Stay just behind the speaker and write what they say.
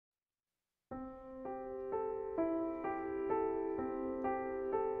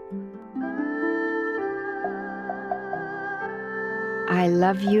I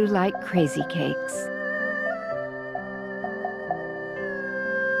love you like crazy cakes.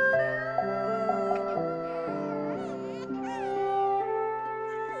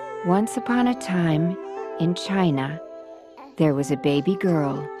 Once upon a time, in China, there was a baby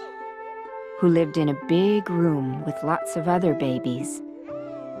girl who lived in a big room with lots of other babies.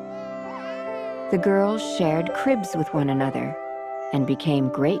 The girls shared cribs with one another and became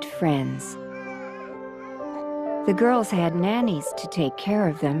great friends. The girls had nannies to take care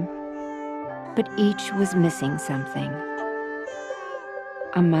of them, but each was missing something: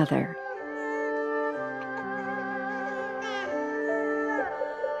 a mother.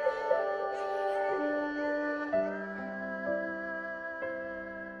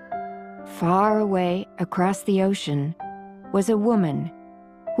 Far away across the ocean was a woman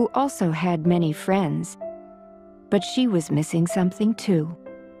who also had many friends, but she was missing something too: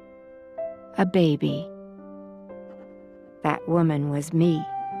 a baby. That woman was me.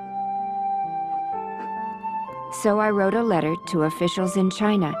 So I wrote a letter to officials in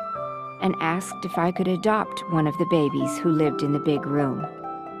China and asked if I could adopt one of the babies who lived in the big room.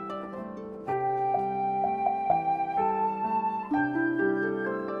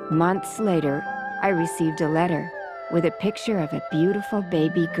 Months later, I received a letter with a picture of a beautiful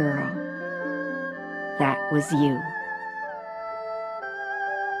baby girl. That was you.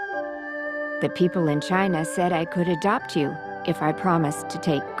 The people in China said I could adopt you if I promised to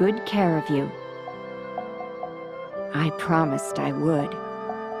take good care of you. I promised I would.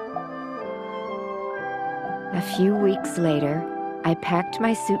 A few weeks later, I packed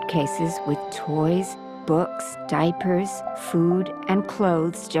my suitcases with toys, books, diapers, food, and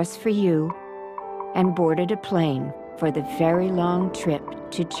clothes just for you, and boarded a plane for the very long trip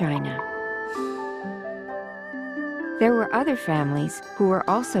to China. There were other families who were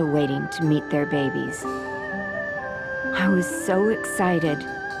also waiting to meet their babies. I was so excited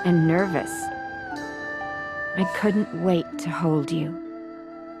and nervous. I couldn't wait to hold you.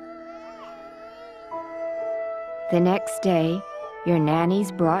 The next day, your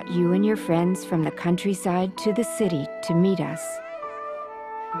nannies brought you and your friends from the countryside to the city to meet us.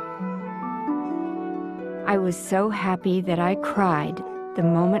 I was so happy that I cried the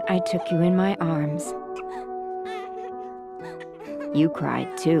moment I took you in my arms. You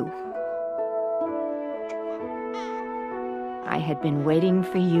cried too. I had been waiting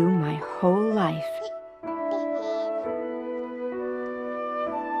for you my whole life.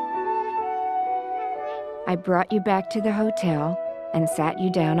 I brought you back to the hotel and sat you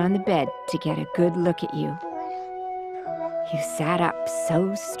down on the bed to get a good look at you. You sat up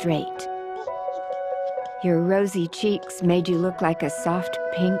so straight. Your rosy cheeks made you look like a soft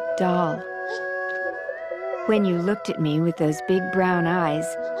pink doll. When you looked at me with those big brown eyes,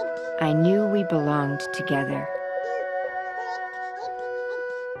 I knew we belonged together.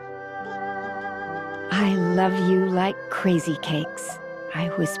 I love you like crazy cakes, I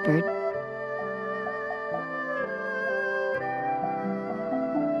whispered.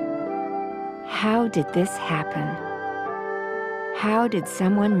 How did this happen? How did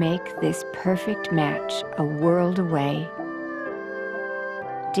someone make this perfect match a world away?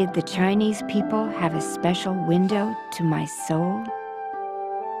 Did the Chinese people have a special window to my soul?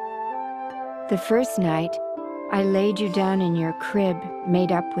 The first night, I laid you down in your crib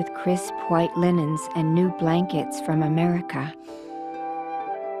made up with crisp white linens and new blankets from America.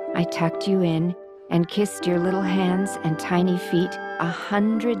 I tucked you in and kissed your little hands and tiny feet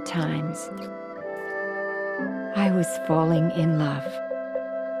 100 times. I was falling in love.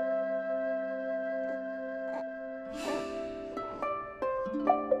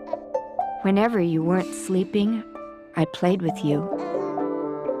 Whenever you weren't sleeping, I played with you.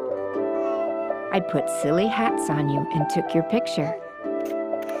 I put silly hats on you and took your picture.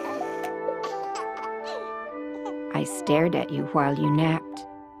 I stared at you while you napped.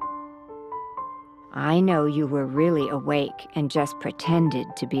 I know you were really awake and just pretended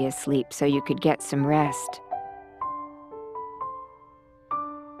to be asleep so you could get some rest.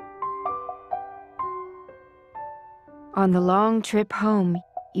 On the long trip home,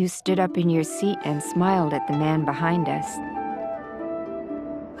 you stood up in your seat and smiled at the man behind us.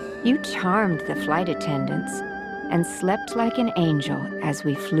 You charmed the flight attendants and slept like an angel as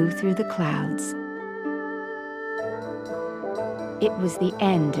we flew through the clouds. It was the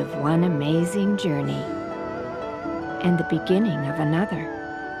end of one amazing journey and the beginning of another.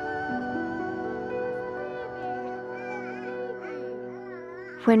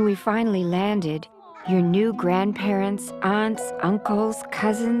 When we finally landed, your new grandparents, aunts, uncles,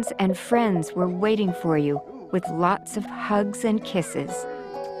 cousins, and friends were waiting for you with lots of hugs and kisses.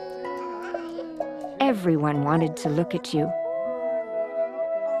 Everyone wanted to look at you.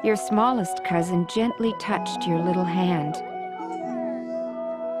 Your smallest cousin gently touched your little hand.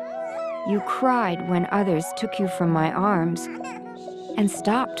 You cried when others took you from my arms and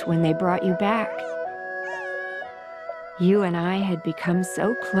stopped when they brought you back. You and I had become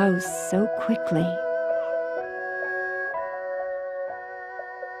so close so quickly.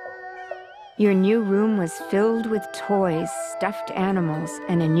 Your new room was filled with toys, stuffed animals,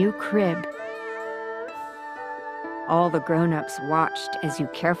 and a new crib. All the grown-ups watched as you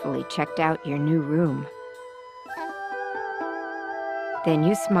carefully checked out your new room. Then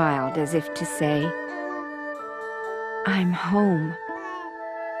you smiled as if to say, "I'm home."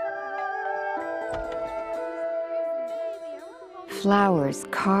 Flowers,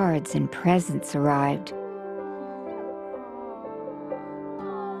 cards, and presents arrived.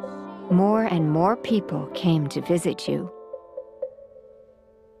 More and more people came to visit you.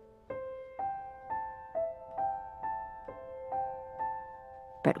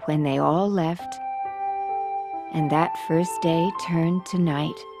 But when they all left, and that first day turned to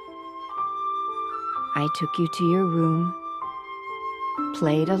night, I took you to your room,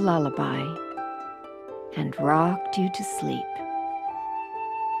 played a lullaby, and rocked you to sleep.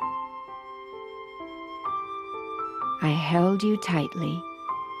 I held you tightly,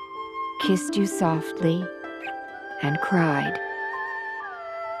 kissed you softly, and cried.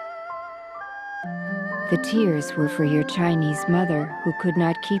 The tears were for your Chinese mother who could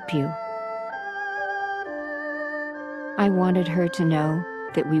not keep you. I wanted her to know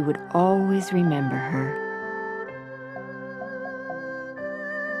that we would always remember her.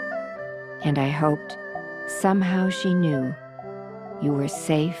 And I hoped somehow she knew you were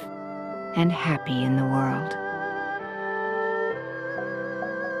safe and happy in the world.